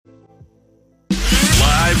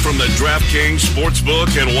from the DraftKings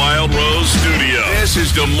Sportsbook and Wild Rose studio. This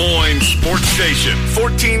is Des Moines Sports Station,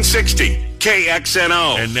 1460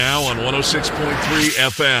 KXNO. And now on 106.3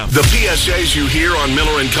 FM. The PSAs you hear on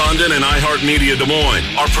Miller and Condon and iHeartMedia Des Moines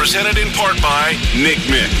are presented in part by Nick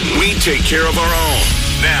Mick. We take care of our own.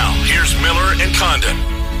 Now, here's Miller and Condon.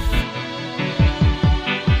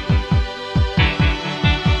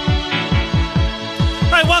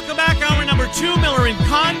 All right, welcome back. Hour number 2, Miller and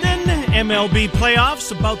Condon. MLB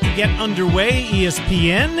playoffs about to get underway.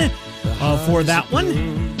 ESPN for that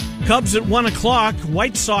one. Cubs at 1 o'clock.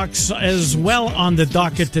 White Sox as well on the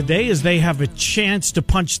docket today as they have a chance to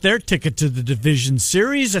punch their ticket to the division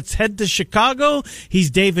series. Let's head to Chicago.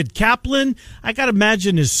 He's David Kaplan. I got to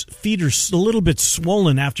imagine his feet are a little bit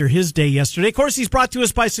swollen after his day yesterday. Of course, he's brought to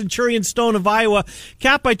us by Centurion Stone of Iowa.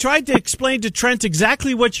 Cap, I tried to explain to Trent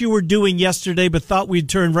exactly what you were doing yesterday, but thought we'd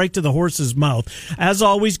turn right to the horse's mouth. As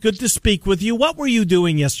always, good to speak with you. What were you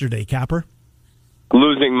doing yesterday, Capper?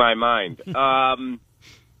 Losing my mind.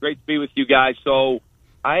 Great to be with you guys. So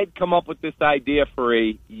I had come up with this idea for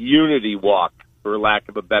a unity walk, for lack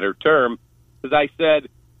of a better term, because I said,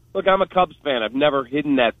 look, I'm a Cubs fan. I've never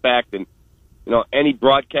hidden that fact in, any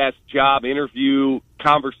broadcast job, interview,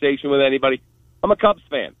 conversation with anybody. I'm a Cubs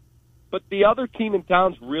fan. But the other team in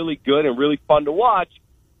town's really good and really fun to watch,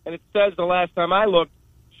 and it says the last time I looked,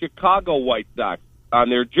 Chicago White Sox on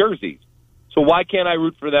their jerseys. So why can't I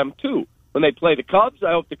root for them, too? When they play the Cubs,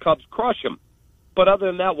 I hope the Cubs crush them. But other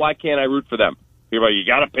than that, why can't I root for them? People are, you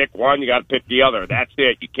got to pick one, you got to pick the other. That's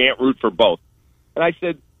it. You can't root for both. And I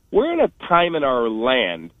said, we're in a time in our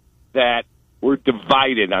land that we're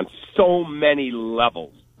divided on so many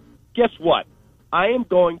levels. Guess what? I am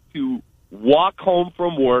going to walk home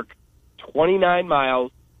from work 29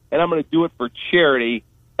 miles, and I'm going to do it for charity,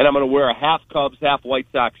 and I'm going to wear a half Cubs, half White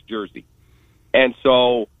Sox jersey. And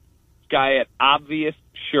so this guy at Obvious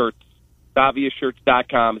Shirts,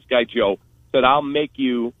 obviousshirts.com, this guy Joe, said, I'll make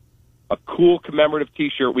you a cool commemorative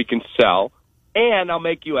T-shirt we can sell, and I'll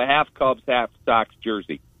make you a half Cubs, half Sox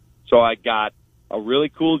jersey. So I got a really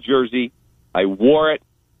cool jersey. I wore it,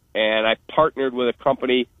 and I partnered with a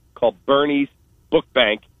company called Bernie's Book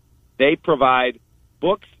Bank. They provide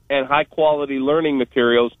books and high-quality learning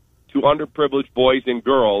materials to underprivileged boys and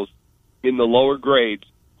girls in the lower grades,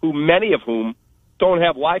 many of whom don't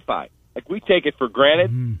have Wi-Fi. Like, we take it for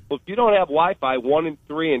granted. Well, if you don't have Wi-Fi, 1 in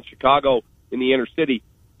 3 in Chicago in the inner city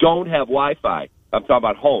don't have Wi-Fi. I'm talking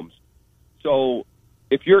about homes. So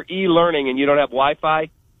if you're e-learning and you don't have Wi-Fi,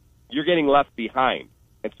 you're getting left behind.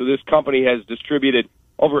 And so this company has distributed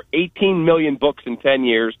over 18 million books in 10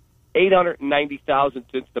 years, 890,000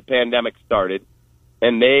 since the pandemic started,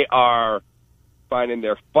 and they are finding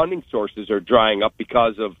their funding sources are drying up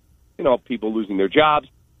because of, people losing their jobs.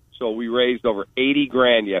 So we raised over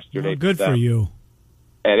 $80,000 yesterday. Oh, good for you.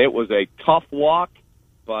 And it was a tough walk,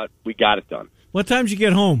 but we got it done. What time did you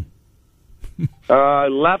get home? I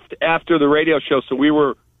left after the radio show, so we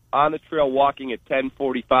were on the trail walking at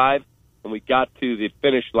 10:45, and we got to the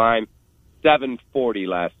finish line 7:40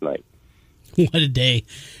 last night. What a day.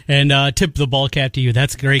 And tip the ball cap to you.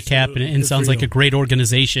 That's great, Cap, and sounds like a great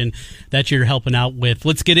organization that you're helping out with.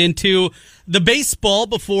 Let's get into the baseball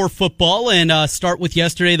before football and start with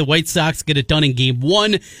yesterday. The White Sox get it done in Game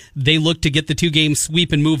 1. They look to get the 2-game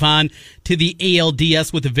sweep and move on to the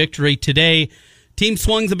ALDS with a victory today. Team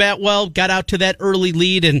swung the bat well, got out to that early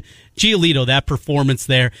lead, and Giolito, that performance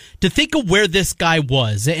there. To think of where this guy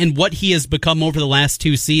was and what he has become over the last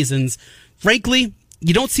 2 seasons, frankly,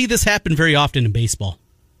 you don't see this happen very often in baseball.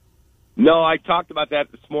 No, I talked about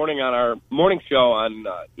that this morning on our morning show on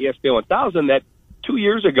ESPN 1000, that 2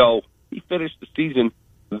 years ago, he finished the season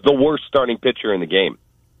the worst starting pitcher in the game.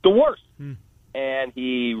 The worst. And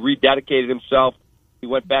he rededicated himself. He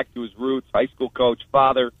went back to his roots, high school coach,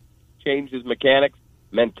 father, changed his mechanics,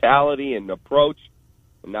 mentality, and approach.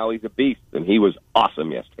 And now he's a beast, and he was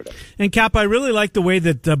awesome yesterday. And, Cap, I really like the way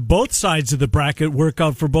that both sides of the bracket work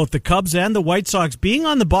out for both the Cubs and the White Sox. Being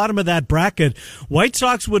on the bottom of that bracket, White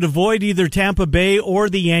Sox would avoid either Tampa Bay or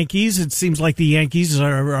the Yankees. It seems like the Yankees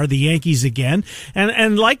are the Yankees again.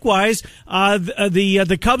 And likewise,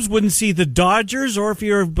 the Cubs wouldn't see the Dodgers, or if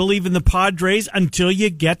you believe in the Padres, until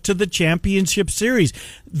you get to the championship series.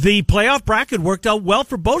 The playoff bracket worked out well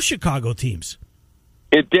for both Chicago teams.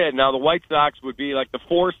 It did. Now, the White Sox would be like the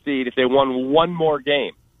 4th seed if they won one more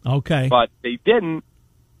game. Okay. But they didn't.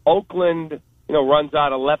 Oakland, runs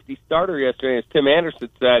out a lefty starter yesterday. As Tim Anderson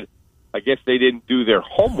said, I guess they didn't do their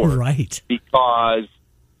homework. Right. Because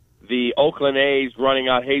the Oakland A's running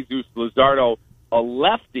out Jesus Luzardo, a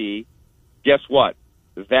lefty, guess what?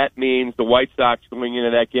 That means the White Sox going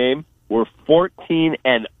into that game were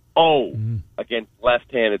 14-0 against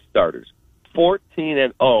left-handed starters.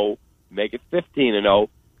 14-0, make it 15-0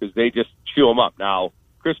 because they just chew them up. Now,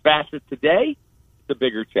 Chris Bassett today, it's a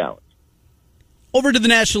bigger challenge. Over to the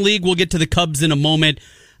National League, we'll get to the Cubs in a moment.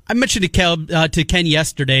 I mentioned to Ken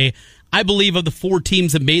yesterday, I believe of the 4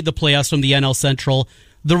 teams that made the playoffs from the NL Central,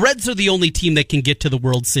 the Reds are the only team that can get to the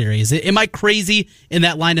World Series. Am I crazy in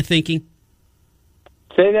that line of thinking?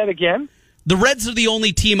 Say that again? The Reds are the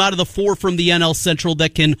only team out of the 4 from the NL Central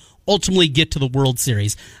that can ultimately get to the World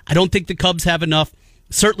Series. I don't think the Cubs have enough.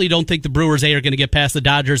 Certainly don't think the Brewers are going to get past the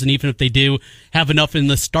Dodgers, and even if they do, have enough in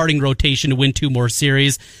the starting rotation to win 2 more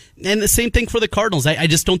series. And the same thing for the Cardinals. I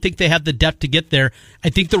just don't think they have the depth to get there. I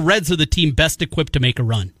think the Reds are the team best equipped to make a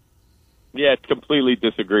run. Yeah, completely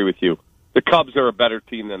disagree with you. The Cubs are a better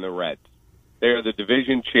team than the Reds. They're the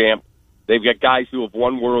division champ. They've got guys who have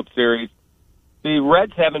won World Series. The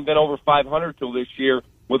Reds haven't been over 500 till this year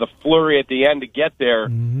with a flurry at the end to get there.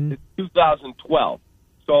 It's 2012.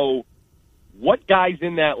 So what guys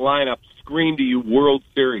in that lineup scream to you World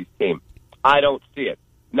Series team? I don't see it.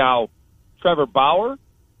 Now, Trevor Bauer,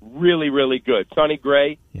 really, really good. Sonny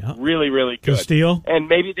Gray, really, really good. Castillo. And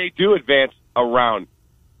maybe they do advance a round.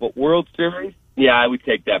 But World Series, yeah, I would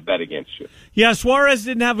take that bet against you. Yeah, Suarez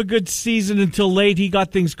didn't have a good season until late. He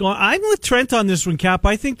got things going. I'm with Trent on this one, Cap.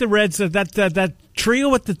 I think the Reds, that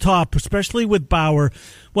trio at the top, especially with Bauer,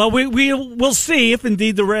 well, we'll see if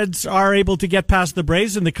indeed the Reds are able to get past the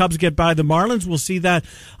Braves and the Cubs get by the Marlins. We'll see that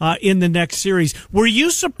in the next series. Were you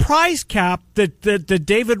surprised, Cap, that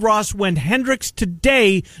David Ross went Hendricks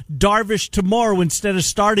today, Darvish tomorrow instead of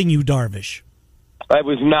starting you, Darvish? I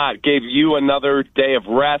was not. Gave you another day of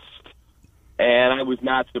rest, and I was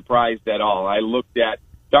not surprised at all. I looked at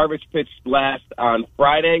Darvish pitched last on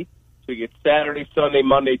Friday, so you get Saturday, Sunday,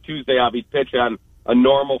 Monday, Tuesday. I'll be pitching on a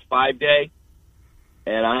normal 5-day,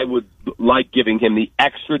 and I would like giving him the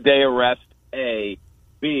extra day of rest, A.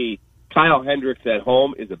 B, Kyle Hendricks at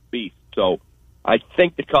home is a beast, so I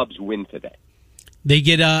think the Cubs win today. They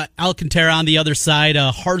get Alcantara on the other side,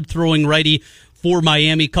 a hard-throwing righty for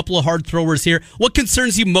Miami. A couple of hard throwers here. What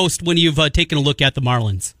concerns you most when you've taken a look at the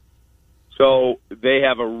Marlins? So they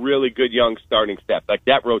have a really good young starting staff. Like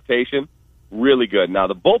that rotation, really good. Now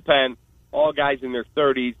the bullpen, all guys in their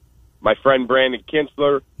 30s. My friend Brandon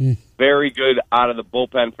Kinsler, very good out of the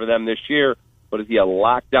bullpen for them this year. But is he a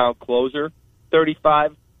lockdown closer?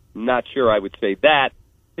 35? Not sure I would say that.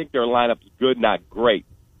 I think their lineup's good, not great.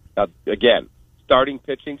 Now, again, starting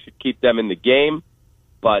pitching should keep them in the game,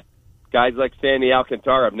 but guys like Sandy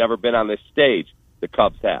Alcantara have never been on this stage. The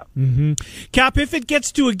Cubs have. Cap, if it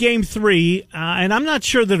gets to a Game 3, and I'm not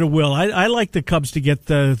sure that it will, I like the Cubs to get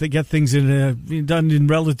things done in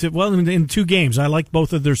relative, well, in 2 games. I like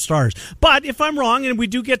both of their stars. But if I'm wrong and we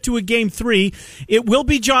do get to a Game 3, it will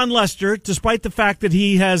be John Lester, despite the fact that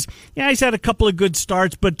he's had a couple of good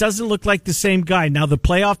starts, but doesn't look like the same guy. Now, the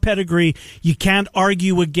playoff pedigree, you can't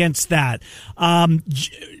argue against that.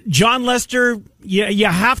 John Lester, you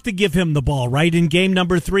have to give him the ball, right, in game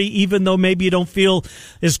number 3, even though maybe you don't feel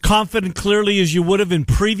as confident clearly as you would have in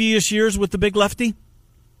previous years with the big lefty?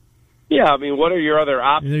 Yeah, I mean, what are your other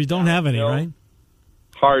options? You don't have any, right?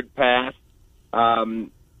 Hard pass.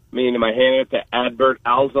 Am I handing it to Adbert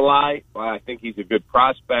Alzolay? Well, I think he's a good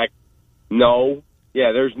prospect. No.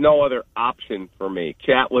 Yeah, there's no other option for me.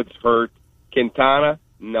 Chatwood's hurt. Quintana?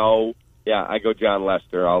 No. Yeah, I go John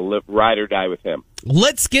Lester. I'll ride or die with him.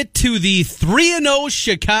 Let's get to the 3-0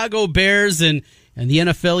 Chicago Bears. And the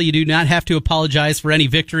NFL, you do not have to apologize for any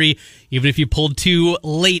victory, even if you pulled 2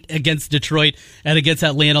 late against Detroit and against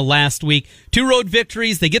Atlanta last week. 2 road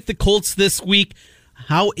victories. They get the Colts this week.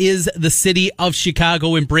 How is the city of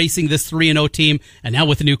Chicago embracing this 3-0 team, and now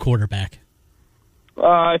with a new quarterback?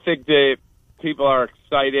 I think the people are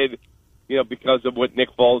excited, because of what Nick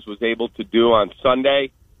Foles was able to do on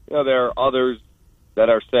Sunday. There are others that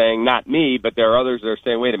are saying, not me, but there are others that are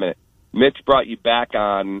saying, wait a minute, Mitch brought you back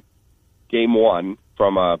on Game 1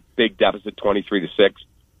 from a big deficit, 23-6.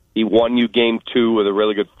 He won you Game 2 with a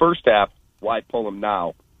really good first half. Why pull him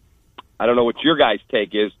now? I don't know what your guys'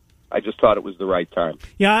 take is. I just thought it was the right time.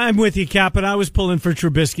 Yeah, I'm with you, Cap, and I was pulling for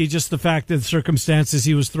Trubisky, just the fact that the circumstances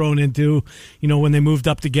he was thrown into, when they moved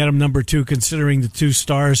up to get him number 2, considering the 2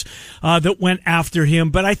 stars that went after him.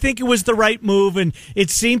 But I think it was the right move, and it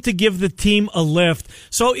seemed to give the team a lift.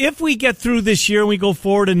 So if we get through this year and we go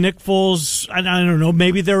forward and Nick Foles, I don't know,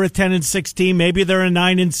 maybe they're a 10-6 team, maybe they're a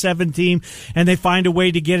 9-7 team, and they find a way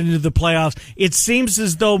to get into the playoffs, it seems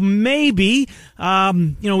as though maybe,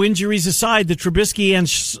 injuries aside, the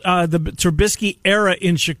Trubisky era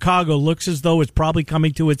in Chicago looks as though it's probably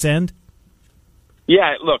coming to its end?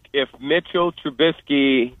 Yeah, look, if Mitchell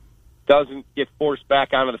Trubisky doesn't get forced back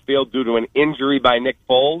onto the field due to an injury by Nick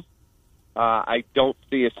Foles, I don't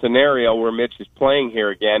see a scenario where Mitch is playing here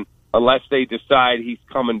again unless they decide he's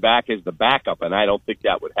coming back as the backup, and I don't think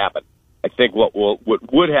that would happen. I think what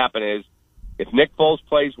would happen is if Nick Foles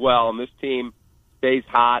plays well and this team stays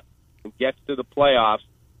hot and gets to the playoffs,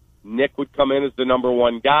 Nick would come in as the number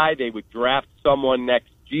one guy. They would draft someone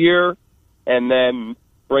next year and then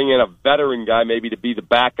bring in a veteran guy maybe to be the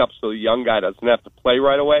backup so the young guy doesn't have to play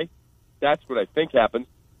right away. That's what I think happens.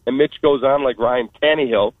 And Mitch goes on like Ryan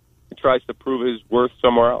Tannehill and tries to prove his worth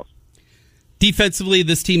somewhere else. Defensively,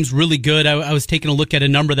 this team's really good. I was taking a look at a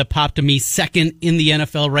number that popped to me second in the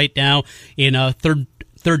NFL right now in a third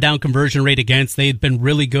down conversion rate against. They've been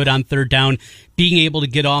really good on third down, being able to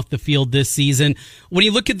get off the field this season. When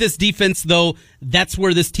you look at this defense, though, that's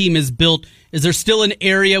where this team is built. Is there still an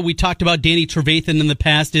area? We talked about Danny Trevathan in the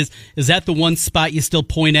past. Is that the one spot you still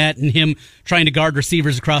point at in him trying to guard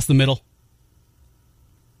receivers across the middle?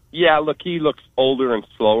 Yeah, look, he looks older and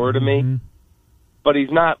slower to me, but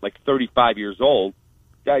he's not like 35 years old.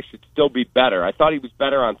 The guy should still be better. I thought he was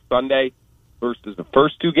better on Sunday versus the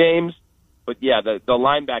first two games. But, yeah, the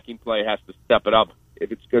linebacking play has to step it up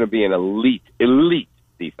if it's going to be an elite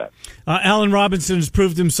defense. Allen Robinson has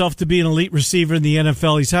proved himself to be an elite receiver in the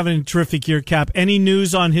NFL. He's having a terrific year, Cap. Any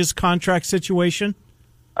news on his contract situation?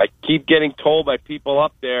 I keep getting told by people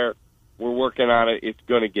up there, we're working on it, it's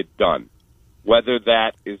going to get done. Whether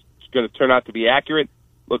that is going to turn out to be accurate,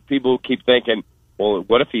 look, people keep thinking, well,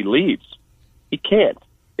 what if he leaves? He can't.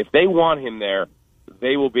 If they want him there,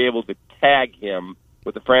 they will be able to tag him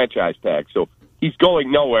with the franchise tag. So he's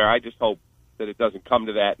going nowhere. I just hope that it doesn't come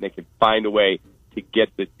to that and they can find a way to get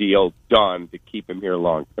the deal done to keep him here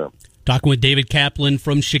long term. Talking with David Kaplan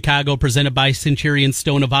from Chicago, presented by Centurion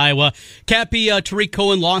Stone of Iowa. Cappy, Tariq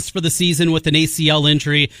Cohen lost for the season with an ACL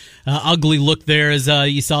injury. Ugly look there as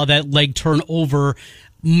you saw that leg turn over.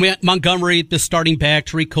 Montgomery, the starting back.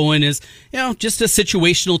 Tariq Cohen is, just a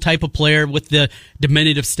situational type of player with the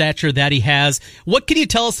diminutive stature that he has. What can you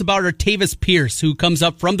tell us about Artavis Pierce, who comes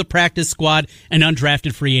up from the practice squad, an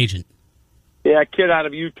undrafted free agent? Yeah, a kid out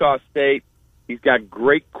of Utah State. He's got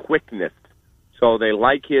great quickness. So they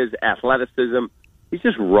like his athleticism. He's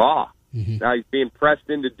just raw. Mm-hmm. Now he's being pressed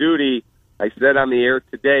into duty. I said on the air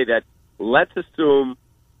today that let's assume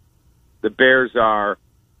the Bears are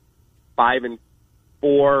 5-4,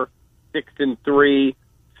 6-3,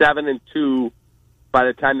 7-2 by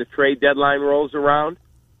the time the trade deadline rolls around.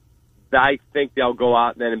 I think they'll go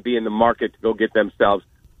out then and be in the market to go get themselves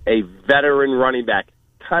a veteran running back,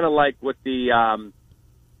 kind of like what the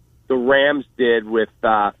Rams did with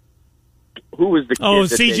who was the kid?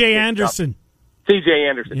 C.J. Anderson. C.J.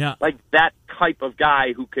 Anderson. Yeah. Like that type of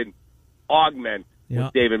guy who can augment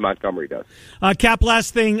what David Montgomery does. Cap,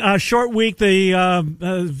 last thing, short week.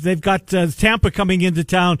 They've got Tampa coming into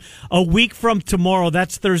town a week from tomorrow.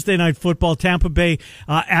 That's Thursday Night Football, Tampa Bay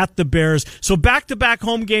at the Bears. So back-to-back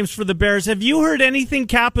home games for the Bears. Have you heard anything,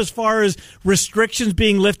 Cap, as far as restrictions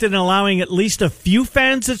being lifted and allowing at least a few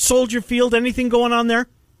fans at Soldier Field? Anything going on there?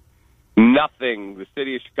 Nothing. The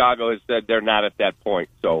city of Chicago has said they're not at that point.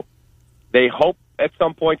 So they hope at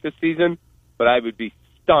some point this season, but I would be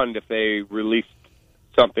stunned if they released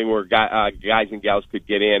something where guys and gals could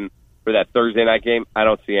get in for that Thursday night game. I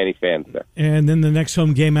don't see any fans there. And then the next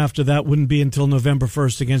home game after that wouldn't be until November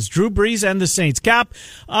 1st against Drew Brees and the Saints. Cap,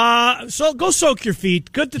 so go soak your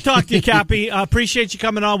feet. Good to talk to you, Cappy. Appreciate you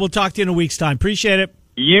coming on. We'll talk to you in a week's time. Appreciate it.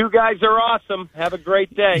 You guys are awesome. Have a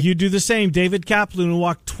great day. You do the same. David Kaplan, who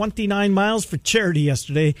walked 29 miles for charity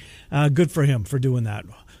yesterday. Good for him for doing that.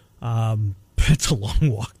 It's a long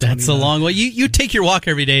walk. 29. That's a long way. You take your walk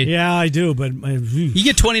every day. Yeah, I do. But you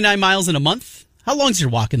get 29 miles in a month? How long's your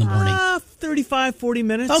walk in the morning? 35, 40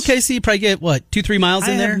 minutes. Okay, so you probably get, 2-3 miles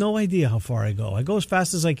in there? I have no idea how far I go. I go as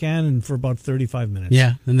fast as I can and for about 35 minutes.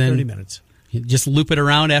 Yeah, and then 30 minutes. You just loop it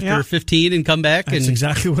around after 15 and come back. That's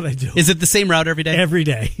exactly what I do. Is it the same route every day? Every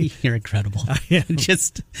day. You're incredible.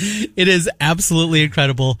 It is absolutely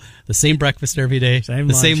incredible. The same breakfast every day.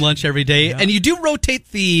 Same lunch every day. Yeah. And you do rotate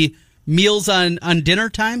the meals on dinner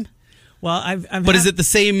time? Well, is it the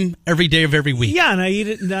same every day of every week? Yeah, and I eat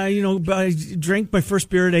it. I drink my first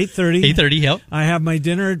beer at 8:30. 8:30. Yep. I have my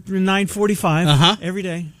dinner at 9:45. Every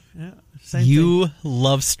day. Yeah, same thing.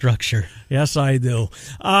 Love structure. Yes, I do.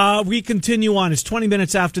 We continue on. It's 20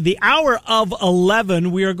 minutes after the hour of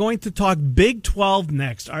 11. We are going to talk Big 12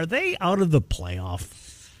 next. Are they out of the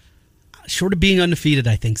playoff? Short of being undefeated,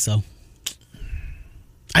 I think so.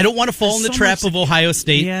 I don't want to fall in the trap of Ohio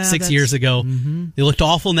State 6 years ago. Mm-hmm. They looked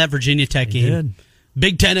awful in that Virginia Tech game. Did.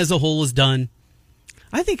 Big Ten as a whole is done.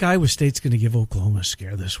 I think Iowa State's going to give Oklahoma a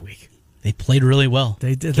scare this week. They played really well.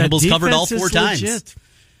 They did. Campbell's covered all 4 times. Legit.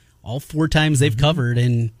 All 4 times they've covered,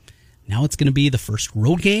 and now it's going to be the first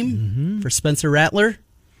road game for Spencer Rattler.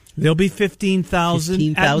 There'll be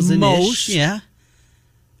 15,000 at most. Yeah.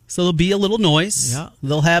 So there'll be a little noise. Yeah.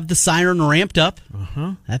 They'll have the siren ramped up.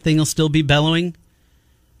 That thing will still be bellowing.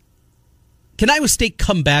 Can Iowa State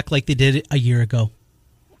come back like they did a year ago?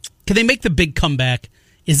 Can they make the big comeback?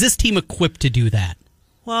 Is this team equipped to do that?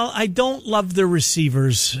 Well, I don't love the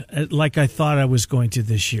receivers like I thought I was going to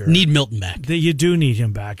this year. Need Milton back. You do need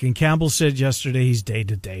him back. And Campbell said yesterday he's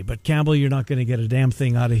day-to-day. But Campbell, you're not going to get a damn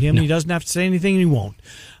thing out of him. No. He doesn't have to say anything, and he won't.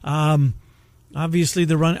 Obviously,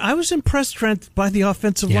 the run. I was impressed, Trent, by the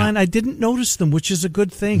offensive line. I didn't notice them, which is a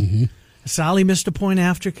good thing. Sally missed a point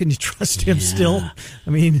after. Can you trust him still? I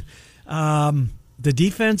mean, the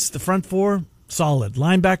defense, the front 4, solid.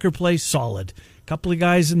 Linebacker play, solid. Couple of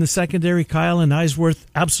guys in the secondary, Kyle and Eisworth,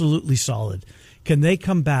 absolutely solid. Can they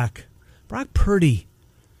come back? Brock Purdy.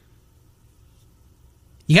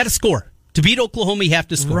 You got to score. To beat Oklahoma, you have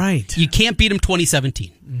to score. Right. You can't beat him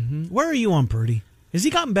 2017. Where are you on Purdy? Has he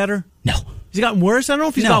gotten better? No. Has he gotten worse? I don't know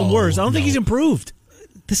if he's gotten worse. I don't think he's improved.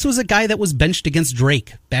 This was a guy that was benched against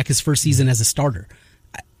Drake back his first season as a starter.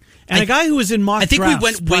 And a guy who was in mock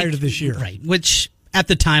drafts prior to this year. Right, which at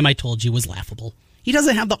the time I told you was laughable. He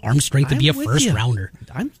doesn't have the arm strength to be a first-rounder.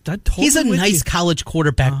 He's a nice college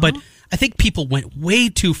quarterback, but I think people went way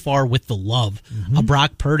too far with the love of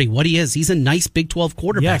Brock Purdy. What he is, he's a nice Big 12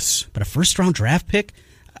 quarterback. Yes. But a first-round draft pick,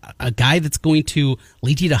 a guy that's going to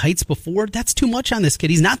lead you to heights before, that's too much on this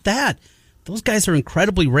kid. He's not that. Those guys are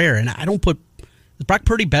incredibly rare, and I don't put... Is Brock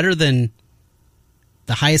Purdy better than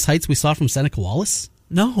the highest heights we saw from Seneca Wallace?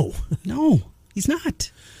 No. No, he's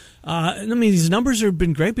not. I mean, these numbers have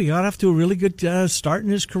been great, but he got off to a really good start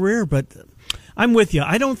in his career. But I'm with you.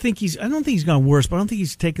 I don't think he's gone worse, but I don't think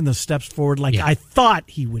he's taken the steps forward like I thought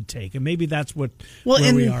he would take. And maybe that's where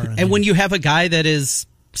we are. And when you have a guy that is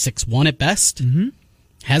 6'1" at best,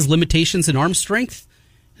 has limitations in arm strength,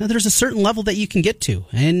 there's a certain level that you can get to.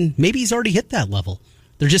 And maybe he's already hit that level.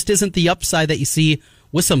 There just isn't the upside that you see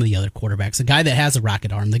with some of the other quarterbacks. A guy that has a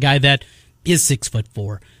rocket arm, the guy that is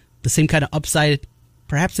 6'4", the same kind of upside.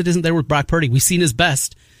 Perhaps it isn't there with Brock Purdy. We've seen his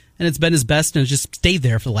best, and it's been his best, and it's just stayed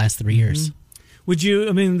there for the last 3 years. Would you?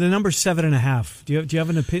 I mean, the number's 7.5. Do you have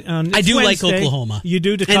an opinion? I do Wednesday. Like Oklahoma. You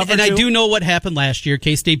do to cover, and I do know what happened last year.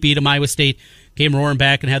 K-State beat him. Iowa State came roaring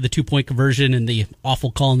back and had the 2-point conversion and the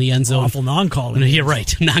awful call in the end zone. Awful non-call. You're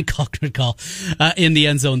right, non-call in the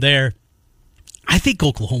end zone there. I think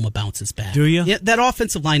Oklahoma bounces back. Do you? Yeah, that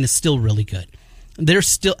offensive line is still really good.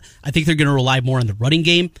 I think they're going to rely more on the running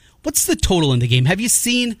game. What's the total in the game? Have you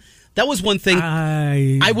seen? That was one thing.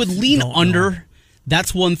 I would lean under. Know.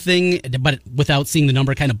 That's one thing, but without seeing the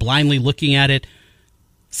number, kind of blindly looking at it,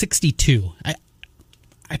 62.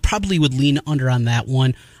 I probably would lean under on that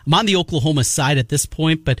one. I'm on the Oklahoma side at this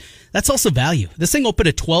point, but that's also value. This thing opened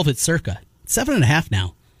at 12 at Circa. 7.5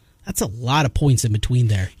 now. That's a lot of points in between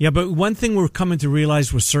there. Yeah, but one thing we're coming to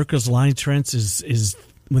realize with Circa's line, Trent, is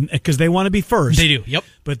because they want to be first. They do, yep.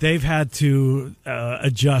 But they've had to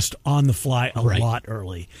adjust on the fly a lot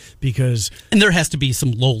early and there has to be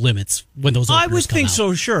some low limits when those openers I would think out.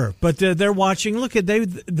 so, sure. But they're watching. Look at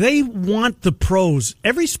they want the pros.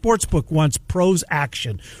 Every sports book wants pros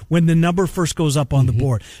action when the number first goes up on the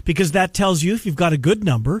board, because that tells you if you've got a good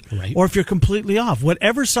number or if you're completely off.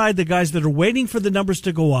 Whatever side the guys that are waiting for the numbers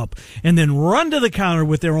to go up and then run to the counter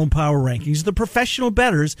with their own power rankings, the professional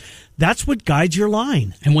bettors, that's what guides your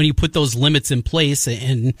line. And when you put those limits in place,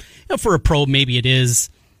 and for a pro, maybe it's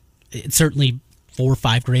certainly $4 or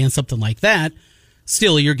 $5 grand, something like that.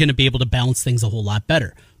 Still, you're going to be able to balance things a whole lot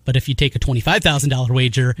better. But if you take a $25,000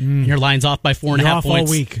 wager and your line's off by 4.5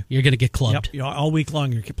 points, all week. You're going to get clubbed. Yep, all week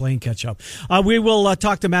long you're playing catch up. We will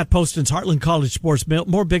talk to Matt Poston's Heartland College Sports,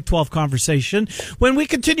 more Big 12 conversation. When we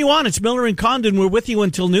continue on, it's Miller and Condon. We're with you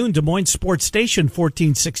until noon. Des Moines Sports Station,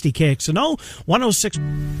 1460 KXNO, 106.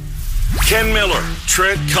 Ken Miller,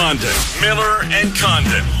 Trent Condon, Miller and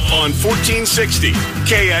Condon on 1460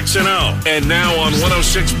 KXNO and now on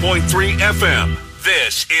 106.3 FM.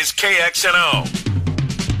 This is KXNO.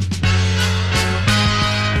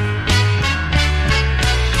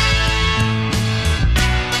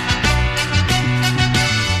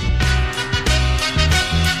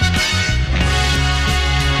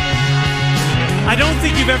 I don't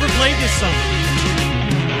think you've ever played this song.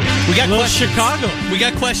 We got questions. Chicago. We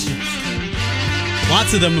got questions.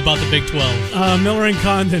 Lots of them about the Big 12. Miller and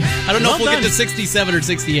Condon. I don't know if we'll get to 67 or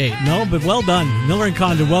 68. No, but well done. Miller and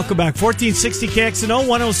Condon, welcome back. 1460 KXNO,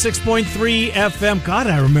 106.3 FM. God,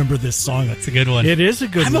 I remember this song. It's a good one. It is a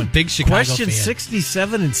good one. I'm a big Chicago Question fan.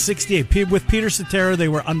 67 and 68. With Peter Cetera, they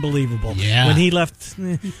were unbelievable. Yeah. When he left,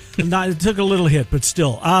 it took a little hit, but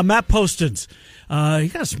still. Matt Postins. You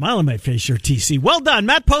got a smile on my face here, TC. Well done.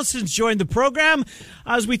 Matt Postins joined the program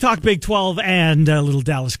as we talk Big 12 and little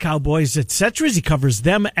Dallas Cowboys, etc. He covers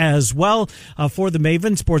them as well for the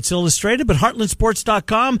Maven, Sports Illustrated, but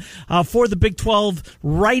heartlandsports.com for the Big 12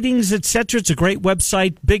 writings, etc. It's a great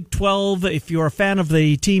website. Big 12, if you're a fan of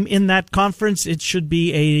the team in that conference, it should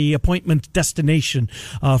be a appointment destination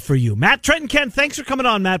for you. Matt, Trent, and Ken, thanks for coming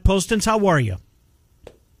on, Matt Postins. How are you?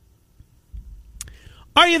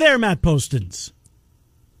 Are you there, Matt Postins?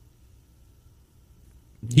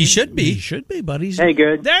 He should be. He should be, buddies. Hey,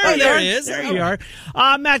 good. There he is. There you are.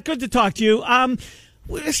 Matt, good to talk to you.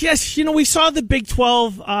 Yes, we saw the Big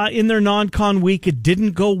 12 in their non-con week. It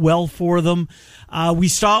didn't go well for them. We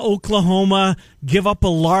saw Oklahoma give up a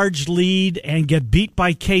large lead and get beat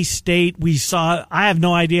by K-State. I have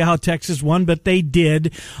no idea how Texas won, but they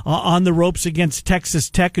did on the ropes against Texas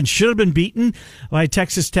Tech and should have been beaten by a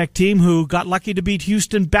Texas Tech team who got lucky to beat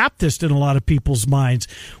Houston Baptist in a lot of people's minds.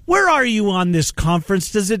 Where are you on this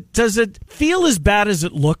conference? Does it feel as bad as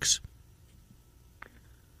it looks?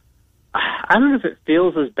 I don't know if it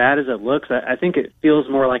feels as bad as it looks. I think it feels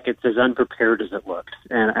more like it's as unprepared as it looks.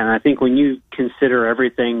 And I think when you consider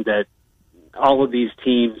everything that all of these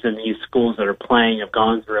teams and these schools that are playing have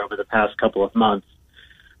gone through over the past couple of months,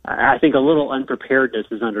 I think a little unpreparedness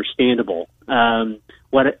is understandable.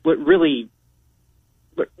 What I really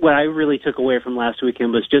took away from last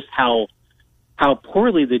weekend was just how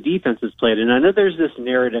poorly the defenses played. And I know there's this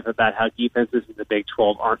narrative about how defenses in the Big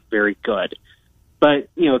 12 aren't very good. But,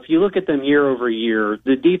 if you look at them year over year,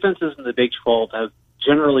 the defenses in the Big 12 have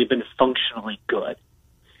generally been functionally good.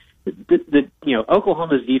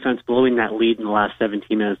 Oklahoma's defense blowing that lead in the last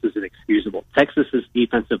 17 minutes was inexcusable. Texas's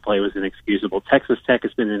defensive play was inexcusable. Texas Tech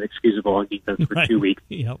has been inexcusable on defense for 2 weeks.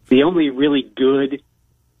 Yep. The only really good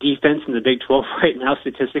defense in the Big 12 right now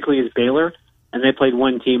statistically is Baylor, and they played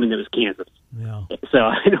one team, and it was Kansas. Yeah. So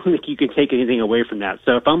I don't think you can take anything away from that.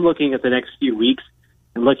 So if I'm looking at the next few weeks,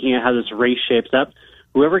 and looking at how this race shapes up,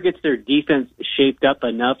 whoever gets their defense shaped up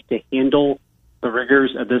enough to handle the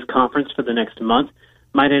rigors of this conference for the next month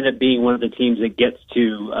might end up being one of the teams that gets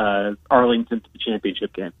to Arlington to the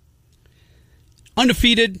championship game.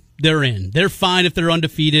 Undefeated, they're in. They're fine if they're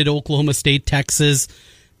undefeated. Oklahoma State, Texas,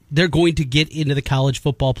 they're going to get into the college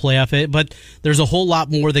football playoff. But there's a whole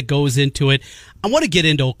lot more that goes into it. I want to get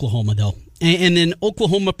into Oklahoma, though. And an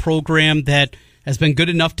Oklahoma program that has been good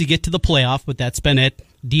enough to get to the playoff, but that's been it.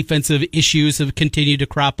 Defensive issues have continued to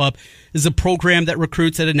crop up. This is a program that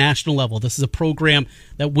recruits at a national level. This is a program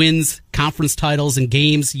that wins conference titles and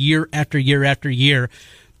games year after year after year.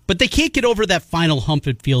 But they can't get over that final hump,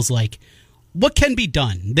 it feels like. What can be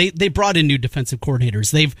done? They brought in new defensive coordinators.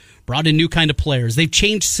 They've brought in new kind of players. They've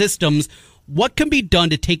changed systems. What can be done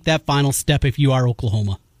to take that final step if you are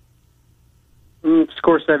Oklahoma?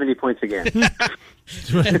 Score 70 points again.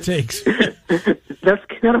 That's what it takes. That's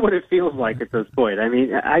kind of what it feels like at this point. I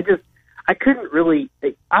mean, I couldn't really.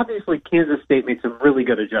 Obviously, Kansas State made some really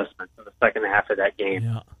good adjustments in the second half of that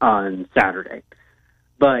game on Saturday.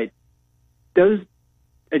 But those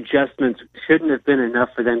adjustments shouldn't have been enough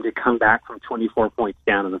for them to come back from 24 points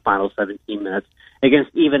down in the final 17 minutes against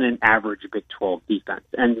even an average Big 12 defense.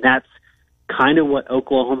 And that's kind of what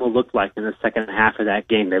Oklahoma looked like in the second half of that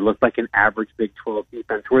game. They looked like an average Big 12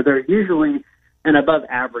 defense, where they're usually an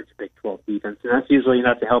above-average Big 12 defense, and that's usually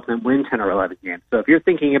enough to help them win 10 or 11 games. So if you're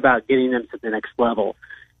thinking about getting them to the next level,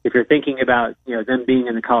 if you're thinking about them being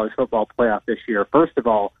in the college football playoff this year, first of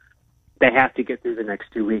all, they have to get through the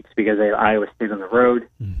next 2 weeks because they have Iowa State on the road,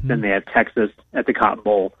 then they have Texas at the Cotton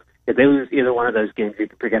Bowl. If they lose either one of those games, you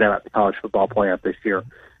can forget about the college football playoff this year.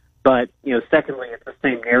 But, secondly, it's the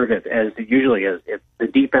same narrative as it usually is. If the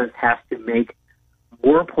defense has to make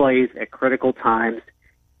more plays at critical times,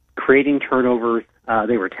 creating turnovers.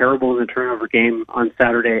 They were terrible in the turnover game on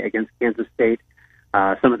Saturday against Kansas State.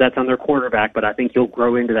 Some of that's on their quarterback, but I think he'll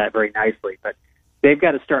grow into that very nicely. But they've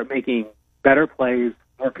got to start making better plays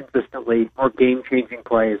more consistently, more game-changing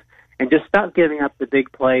plays, and just stop giving up the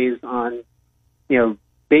big plays on,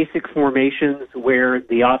 basic formations where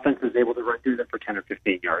the offense is able to run through them for 10 or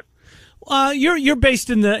 15 yards. You're based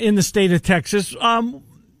in the state of Texas.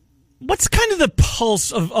 what's kind of the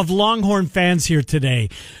pulse of Longhorn fans here today?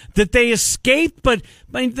 That they escaped, but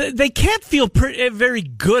I mean, they can't feel very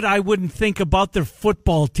good, I wouldn't think, about their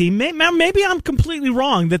football team. Maybe I'm completely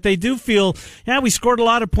wrong, that they do feel, we scored a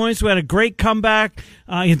lot of points, we had a great comeback,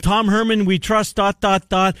 in Tom Herman, we trust, ...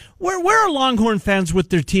 Where are Longhorn fans with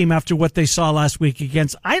their team after what they saw last week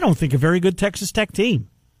against, I don't think, a very good Texas Tech team?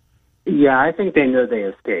 Yeah, I think they know they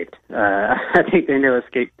escaped. I think they know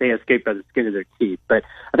they escaped by the skin of their teeth. But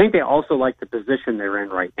I think they also like the position they're in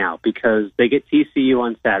right now because they get TCU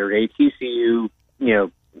on Saturday. TCU,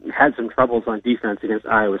 had some troubles on defense against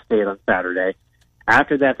Iowa State on Saturday.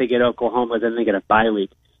 After that, they get Oklahoma, then they get a bye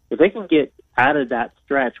week. If they can get out of that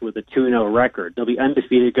stretch with a 2-0 record, they'll be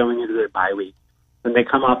undefeated going into their bye week. When they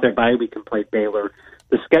come off their bye week and play Baylor,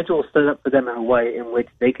 the schedule is set up for them in a way in which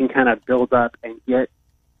they can kind of build up and get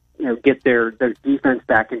their defense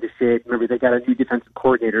back into shape. Remember, they got a new defensive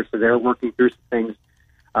coordinator, so they're working through some things,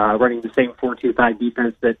 running the same 4-2-5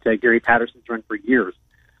 defense that Gary Patterson's run for years.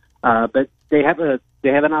 But they have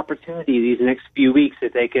an opportunity these next few weeks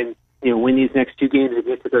if they can, win these next 2 games and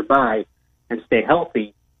get to their bye and stay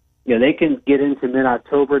healthy. They can get into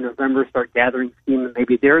mid-October, November, start gathering steam, and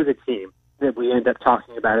maybe they're the team that we end up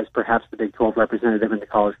talking about as perhaps the Big 12 representative in the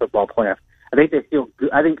college football playoff. I think they feel good.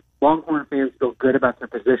 I think Longhorn fans feel good about their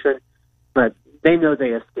position, but they know they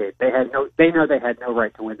escaped. They know they had no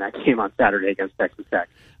right to win that game on Saturday against Texas Tech.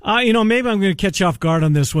 Maybe I'm going to catch you off guard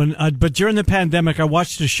on this one, but during the pandemic, I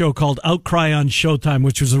watched a show called Outcry on Showtime,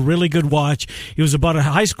 which was a really good watch. It was about a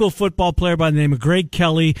high school football player by the name of Greg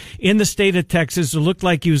Kelly in the state of Texas. It looked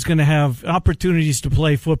like he was going to have opportunities to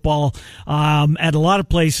play football at a lot of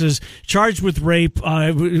places, charged with rape.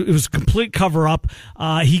 It was a complete cover-up.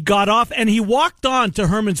 He got off, and he walked on to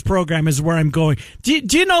Herman's program is where I'm going. Do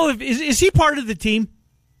you know, is he part of the team?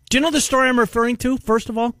 Do you know the story I'm referring to, first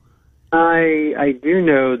of all? I do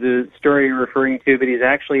know the story you're referring to, but he's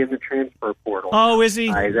actually in the transfer portal. Oh, is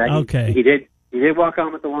he? Okay. He did walk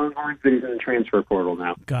on with the Longhorns, but he's in the transfer portal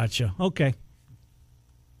now. Gotcha. Okay.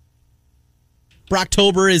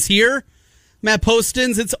 Brocktober is here. Matt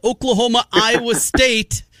Postins, it's Oklahoma, Iowa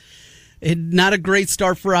State. Not a great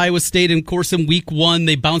start for Iowa State. And, of course, in week 1,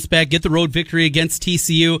 they bounce back, get the road victory against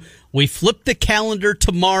TCU. We flip the calendar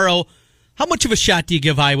tomorrow. How much of a shot do you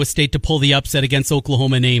give Iowa State to pull the upset against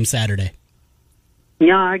Oklahoma Name Saturday?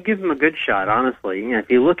 Yeah, I give them a good shot, honestly. If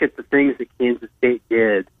you look at the things that Kansas State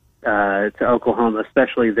did to Oklahoma,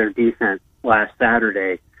 especially their defense last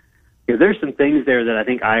Saturday, there's some things there that I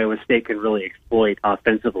think Iowa State can really exploit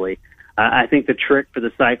offensively. I think the trick for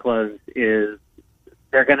the Cyclones is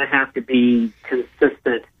they're going to have to be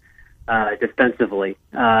consistent defensively.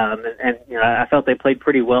 I felt they played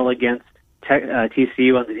pretty well against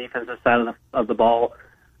TCU on the defensive side of the ball.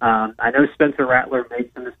 I know Spencer Rattler made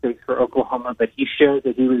some mistakes for Oklahoma, but he showed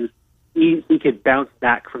that he could bounce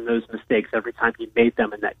back from those mistakes every time he made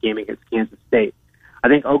them in that game against Kansas State. I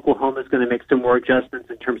think Oklahoma's going to make some more adjustments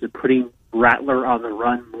in terms of putting Rattler on the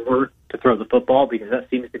run more to throw the football because that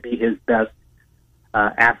seems to be his best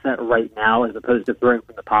asset right now as opposed to throwing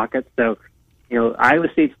from the pocket. So, Iowa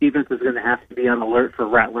State's defense is going to have to be on alert for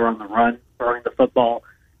Rattler on the run, throwing the football.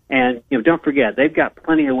 And, don't forget, they've got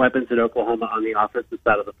plenty of weapons at Oklahoma on the offensive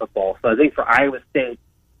side of the football. So I think for Iowa State,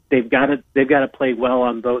 they've got to play well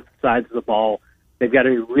on both sides of the ball. They've got to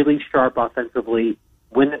be really sharp offensively,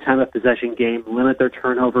 win the time of possession game, limit their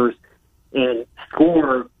turnovers, and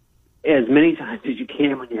score as many times as you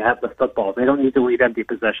can when you have the football. They don't need to leave empty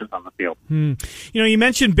possessions on the field. You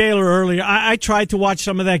mentioned Baylor earlier. I tried to watch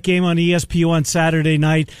some of that game on ESPN on Saturday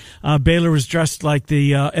night. Baylor was dressed like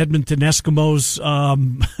the Edmonton Eskimos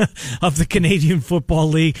of the Canadian Football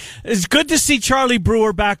League. It's good to see Charlie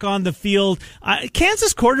Brewer back on the field.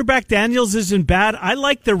 Kansas quarterback Daniels isn't bad. I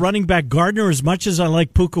like their running back Gardner as much as I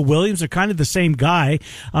like Puka Williams. They're kind of the same guy,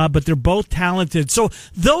 but they're both talented. So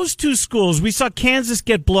those two schools, we saw Kansas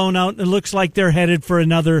get blown out. It looks like they're headed for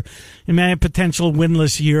another potential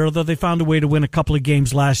winless year, although they found a way to win a couple of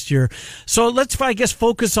games last year. So let's, I guess,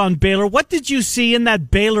 focus on Baylor. What did you see in that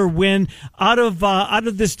Baylor win out of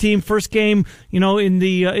this team? First game, in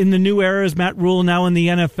the new era as Matt Rule now in the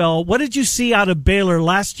NFL. What did you see out of Baylor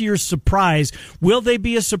last year's surprise? Will they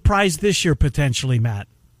be a surprise this year potentially, Matt?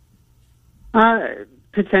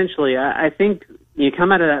 Potentially. I think you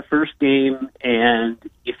come out of that first game and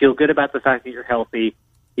you feel good about the fact that you're healthy.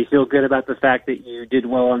 You feel good about the fact that you did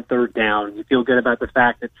well on third down. You feel good about the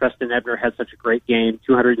fact that Treston Ebner had such a great game,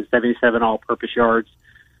 277 all-purpose yards.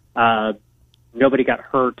 Nobody got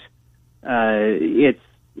hurt. The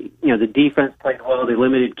defense played well. They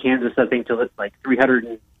limited Kansas, I think, to like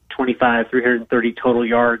 325, 330 total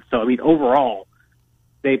yards. So, overall,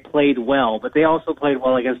 they played well, but they also played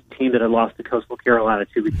well against a team that had lost to Coastal Carolina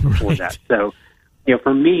 2 weeks before that. So,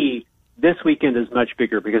 for me, this weekend is much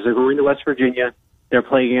bigger because they're going to West Virginia. They're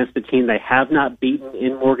playing against a team they have not beaten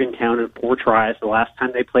in Morgantown in 4 tries. The last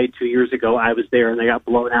time they played 2 years ago, I was there, and they got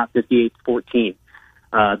blown out 58-14.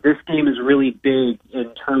 This game is really big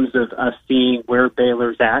in terms of us seeing where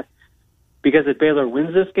Baylor's at, because if Baylor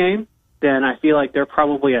wins this game, then I feel like they're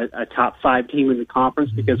probably a top 5 team in the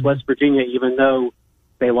conference, because West Virginia, even though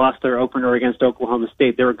they lost their opener against Oklahoma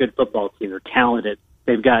State, they're a good football team. They're talented.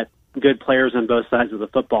 They've got good players on both sides of the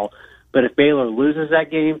football. But if Baylor loses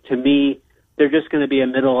that game, to me, they're just going to be a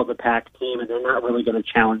middle-of-the-pack team, and they're not really going to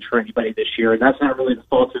challenge for anybody this year. And that's not really the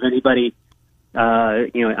fault of anybody,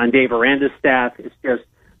 on Dave Aranda's staff. It's just,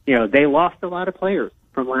 they lost a lot of players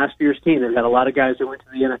from last year's team. They've got a lot of guys who went to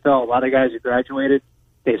the NFL, a lot of guys who graduated.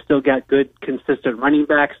 They've still got good, consistent running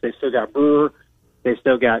backs. They've still got Brewer. They've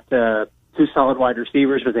still got 2 solid wide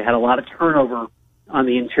receivers, but they had a lot of turnover on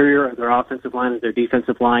the interior of their offensive line and their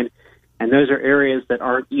defensive line. And those are areas that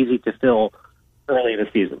aren't easy to fill early in the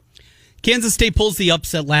season. Kansas State pulls the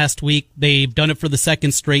upset last week. They've done it for the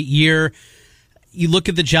 2nd straight year. You look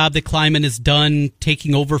at the job that Kleiman has done,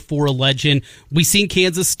 taking over for a legend. We've seen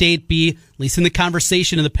Kansas State be, at least in the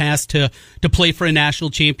conversation in the past, to play for a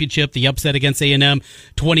national championship, the upset against A&M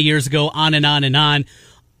 20 years ago, on and on and on.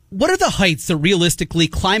 What are the heights that realistically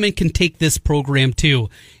Kleiman can take this program to?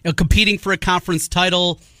 Competing for a conference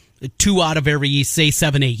title, 2 out of every, say,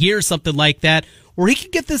 7-8 years, something like that. Or he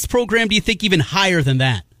can get this program, do you think, even higher than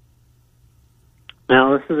that?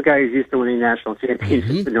 Now, this is a guy who's used to winning national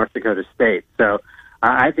championships in North Dakota State. So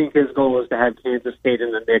I think his goal is to have Kansas State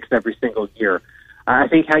in the mix every single year. I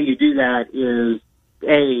think how you do that is,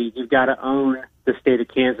 A, you've got to own the state of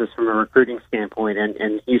Kansas from a recruiting standpoint,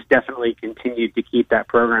 and he's definitely continued to keep that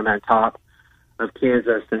program on top of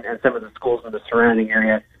Kansas and some of the schools in the surrounding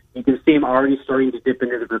area. You can see him already starting to dip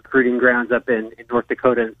into the recruiting grounds up in North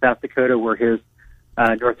Dakota and South Dakota, where his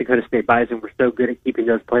North Dakota State Bison were so good at keeping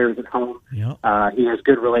those players at home. Yep. He has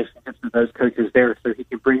good relationships with those coaches there, so he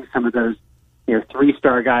can bring some of those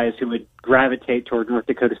 3-star guys who would gravitate toward North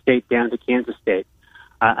Dakota State down to Kansas State.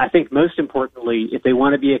 I think most importantly, if they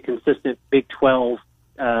want to be a consistent Big 12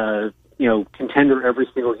 contender every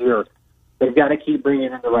single year, they've got to keep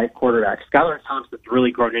bringing in the right quarterback. Skylar Thompson's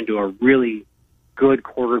really grown into a really good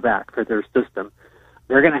quarterback for their system.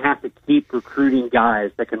 They're going to have to keep recruiting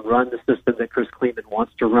guys that can run the system that Chris Kleiman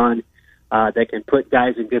wants to run, that can put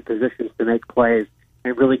guys in good positions to make plays,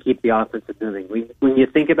 and really keep the offense moving. When you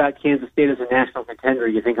think about Kansas State as a national contender,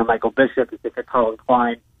 you think of Michael Bishop, you think of Colin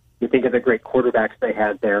Klein, you think of the great quarterbacks they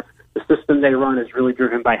had there. The system they run is really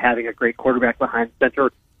driven by having a great quarterback behind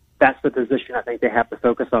center. That's the position I think they have to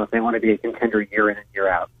focus on if they want to be a contender year in and year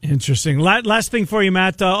out. Interesting. Last thing for you,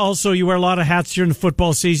 Matt. Also, you wear a lot of hats during the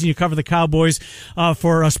football season. You cover the Cowboys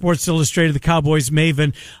for Sports Illustrated, the Cowboys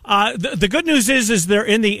Maven. The good news is they're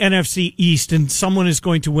in the NFC East, and someone is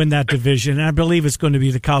going to win that division. And I believe it's going to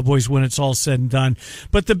be the Cowboys when it's all said and done.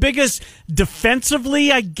 But the biggest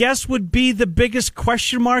defensively, I guess, would be the biggest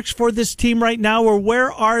question marks for this team right now. Or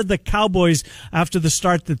where are the Cowboys after the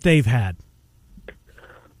start that they've had?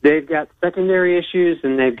 They've got secondary issues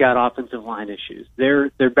and they've got offensive line issues. They're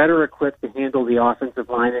better equipped to handle the offensive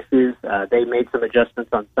line issues. They made some adjustments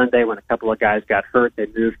on Sunday when a couple of guys got hurt. They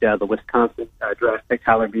moved the Wisconsin draft pick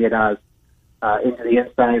Tyler Biadasz into the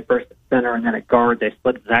inside, first at center, and then at guard. They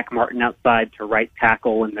split Zach Martin outside to right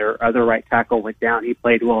tackle, and their other right tackle went down. He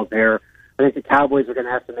played well there. I think the Cowboys are going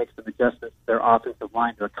to have to make some adjustments to their offensive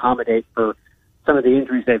line to accommodate for some of the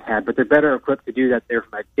injuries they've had, but they're better equipped to do that there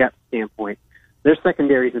from a depth standpoint. Their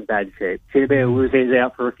secondary's in bad shape. Chidobe Awuzie is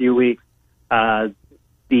out for a few weeks. The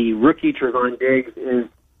rookie Trevon Diggs is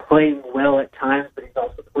playing well at times, but he's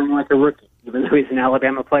also playing like a rookie. Even though he's an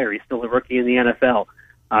Alabama player, he's still a rookie in the NFL,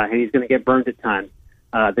 and he's going to get burned at times.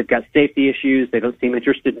 They've got safety issues. They don't seem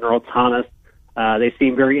interested in Earl Thomas. They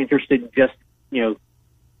seem very interested in just,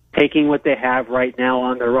 taking what they have right now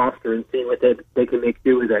on their roster and seeing what they can make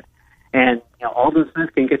do with it. And Aldon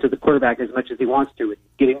Smith can get to the quarterback as much as he wants to. He's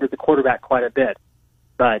getting to the quarterback quite a bit.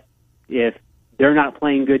 But if they're not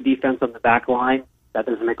playing good defense on the back line, that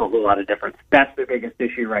doesn't make a whole lot of difference. That's the biggest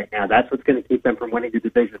issue right now. That's what's going to keep them from winning the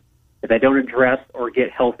division. If they don't address or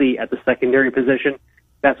get healthy at the secondary position,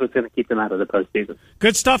 that's what's going to keep them out of the postseason.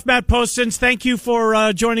 Good stuff, Matt Postins. Thank you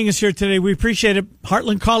for joining us here today. We appreciate it.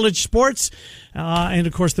 Heartland College Sports and,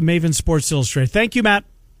 of course, the Maven Sports Illustrated. Thank you, Matt.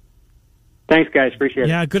 Thanks, guys. Appreciate it.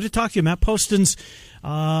 Yeah, good to talk to you, Matt Postins.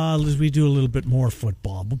 We do a little bit more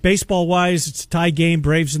football. Baseball-wise, it's a tie game,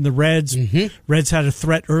 Braves and the Reds. Mm-hmm. Reds had a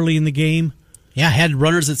threat early in the game. Yeah, had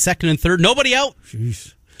runners at second and third. Nobody out.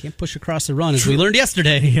 Jeez. Can't push across the run, as we learned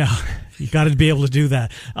yesterday. Yeah, you got to be able to do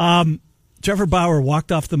that. Trevor Bauer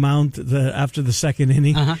walked off the mound after the second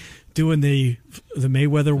inning, doing the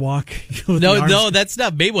Mayweather walk. No, that's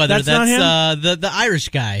not Mayweather. That's not him? The Irish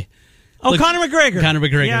guy. Oh, Conor McGregor. Conor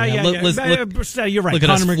McGregor. Yeah. You're right. Look at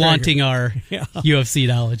Conor us McGregor. flaunting our UFC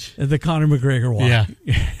knowledge. The Conor McGregor walk. Yeah.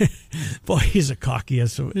 Boy, he's a cocky.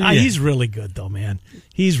 He's really good, though, man.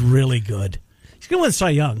 He's really good. He's going to win Cy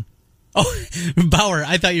Young. Oh, Bauer,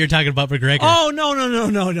 I thought you were talking about McGregor. Oh,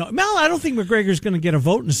 no. Mel, I don't think McGregor's going to get a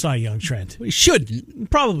vote in the Cy Young, Trent. He shouldn't.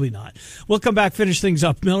 Probably not. We'll come back, finish things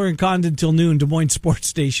up. Miller and Condon till noon, Des Moines Sports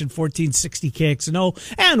Station, 1460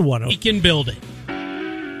 KXNO and 10. He can build it.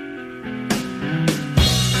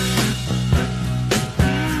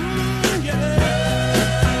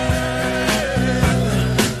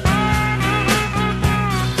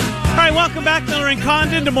 Welcome back, Miller and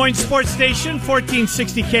Condon, Des Moines Sports Station,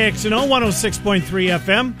 1460 KXNO, 106.3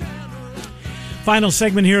 FM. Final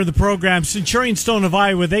segment here of the program. Centurion Stone of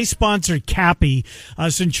Iowa, they sponsored Cappy.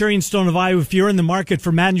 Centurion Stone of Iowa, if you're in the market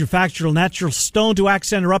for manufactured natural stone to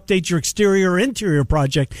accent or update your exterior or interior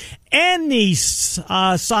project, any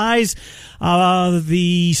size,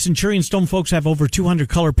 the Centurion Stone folks have over 200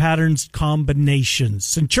 color patterns combinations.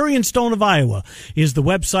 Centurion Stone of Iowa is the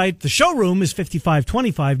website. The showroom is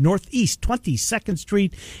 5525 Northeast 22nd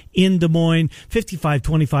Street in Des Moines.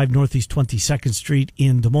 5525 Northeast 22nd Street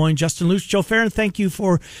in Des Moines. Justin Luce, Joe Farron, thank you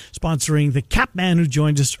for sponsoring the Cap Man who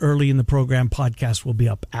joined us early in the program. Podcast will be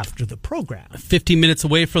up after the program. 15 minutes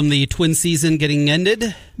away from the Twin season getting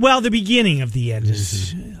ended. Well, the beginning of the end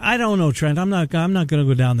is. I don't know, Trent. I'm not going to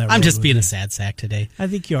go down that road. I'm just being a sad sack today. I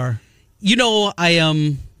think you are. You know, I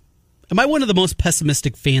am I one of the most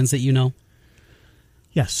pessimistic fans that you know?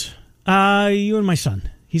 Yes. You and my son.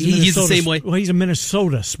 He's the same way. Well, he's a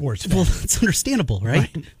Minnesota sports fan. Well, it's understandable, right?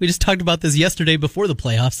 We just talked about this yesterday before the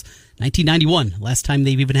playoffs. 1991, last time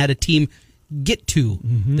they've even had a team get to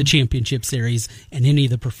the championship series and any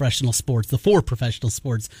of the professional sports, the 4 professional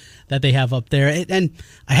sports that they have up there. And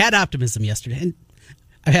I had optimism yesterday. And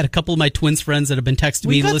I've had a couple of my Twins friends that have been texting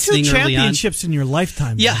me, listening early on. You got 2 championships in your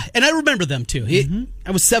lifetime. Yeah, and I remember them too.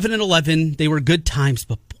 I was 7-11. They were good times,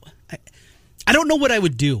 but I don't know what I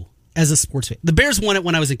would do as a sports fan. The Bears won it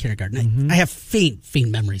when I was in kindergarten. I have faint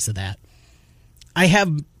memories of that. I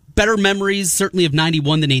have better memories, certainly, of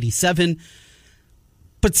 91 than 87.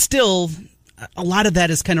 But still, a lot of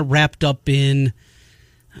that is kind of wrapped up in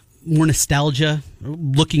more nostalgia,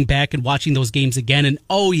 looking back and watching those games again. And,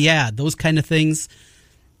 oh, yeah, those kind of things.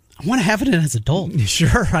 I want to have it as an adult.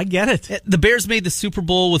 Sure, I get it. The Bears made the Super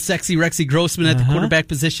Bowl with sexy Rexy Grossman at the quarterback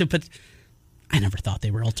position, but I never thought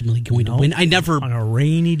they were ultimately going to win. I never, on a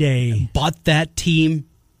rainy day, bought that team.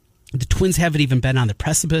 The Twins haven't even been on the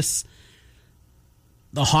precipice.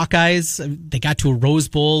 The Hawkeyes, they got to a Rose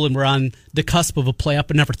Bowl and were on the cusp of a playoff,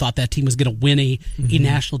 but never thought that team was going to win a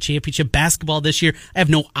national championship. Basketball this year, I have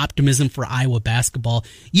no optimism for Iowa basketball.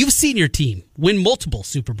 You've seen your team win multiple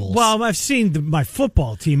Super Bowls. Well, I've seen my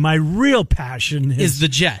football team. My real passion is the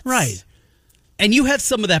Jets. Right. And you have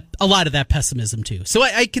a lot of that pessimism too. So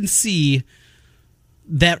I can see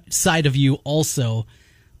that side of you also.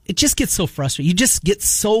 It just gets so frustrating. You just get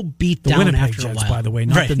so beat down Winnipeg after Jets, a while. by the way,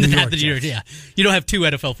 not the New York Jets. Yeah. You don't have 2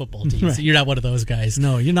 NFL football teams. Right. You're not one of those guys.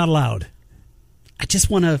 No, you're not allowed. I just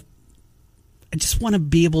want to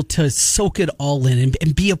be able to soak it all in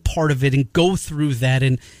and be a part of it and go through that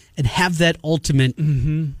and have that ultimate.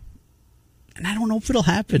 And I don't know if it'll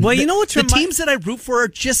happen. Well, you know what's the teams that I root for are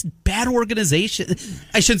just bad organizations.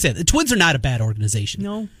 I shouldn't say that. The Twins are not a bad organization.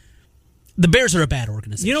 No. The Bears are a bad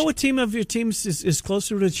organization. You know what team of your teams is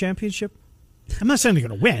closer to the championship? I'm not saying they're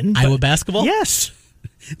going to win. Iowa basketball? Yes.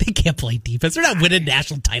 They can't play defense. They're not winning a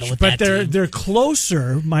national title with that team. But they're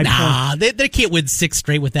closer, my point. They can't win 6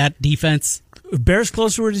 straight with that defense. Bears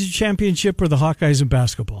closer to the championship or the Hawkeyes in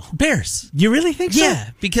basketball? Bears. You really think so?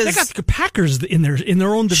 Yeah, because they got the Packers in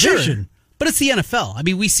their own division. Sure. But it's the NFL. I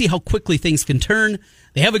mean, we see how quickly things can turn.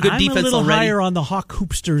 They have a good defense already. I'm a little higher on the Hawk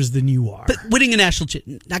Hoopsters than you are. But winning a national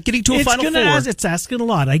not getting to a Final Four. It's asking a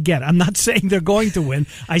lot. I get it. I'm not saying they're going to win.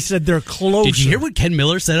 I said they're closer. Did you hear what Ken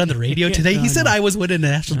Miller said on the radio today? He said I was winning a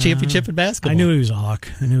national championship in basketball. I knew he was a Hawk.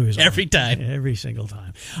 Every time. Every single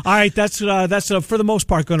time. All right, that's for the most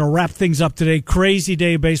part going to wrap things up today. Crazy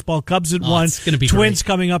day of baseball. Cubs at 1. It's going to be Twins great.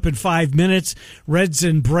 Coming up in 5 minutes. Reds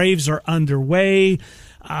and Braves are underway.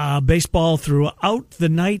 Baseball throughout the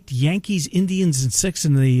night. Yankees, Indians in 6,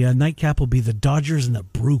 and the nightcap will be the Dodgers and the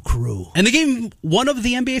Brew Crew. And the game 1 of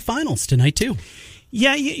the NBA Finals tonight, too.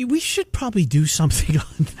 Yeah, we should probably do something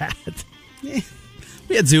on that. Yeah.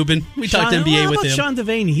 We had Zubin. We talked NBA with him. Sean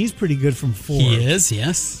Devaney, he's pretty good from 4. He is,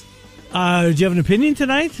 yes. Do you have an opinion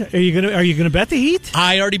tonight? Are you gonna bet the Heat?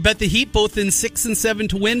 I already bet the Heat both in 6 and 7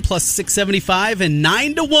 to win, plus 675 and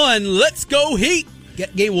 9-1. Let's go Heat!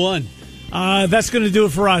 Get game one. That's going to do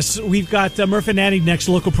it for us. We've got Murph and Annie next,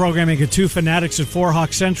 local programming at 2, Fanatics at 4,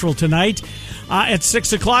 Hawk Central tonight. At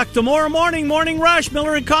 6 o'clock tomorrow morning, Morning Rush,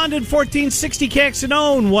 Miller and Condon, 1460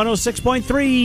 KXNO, 106.3.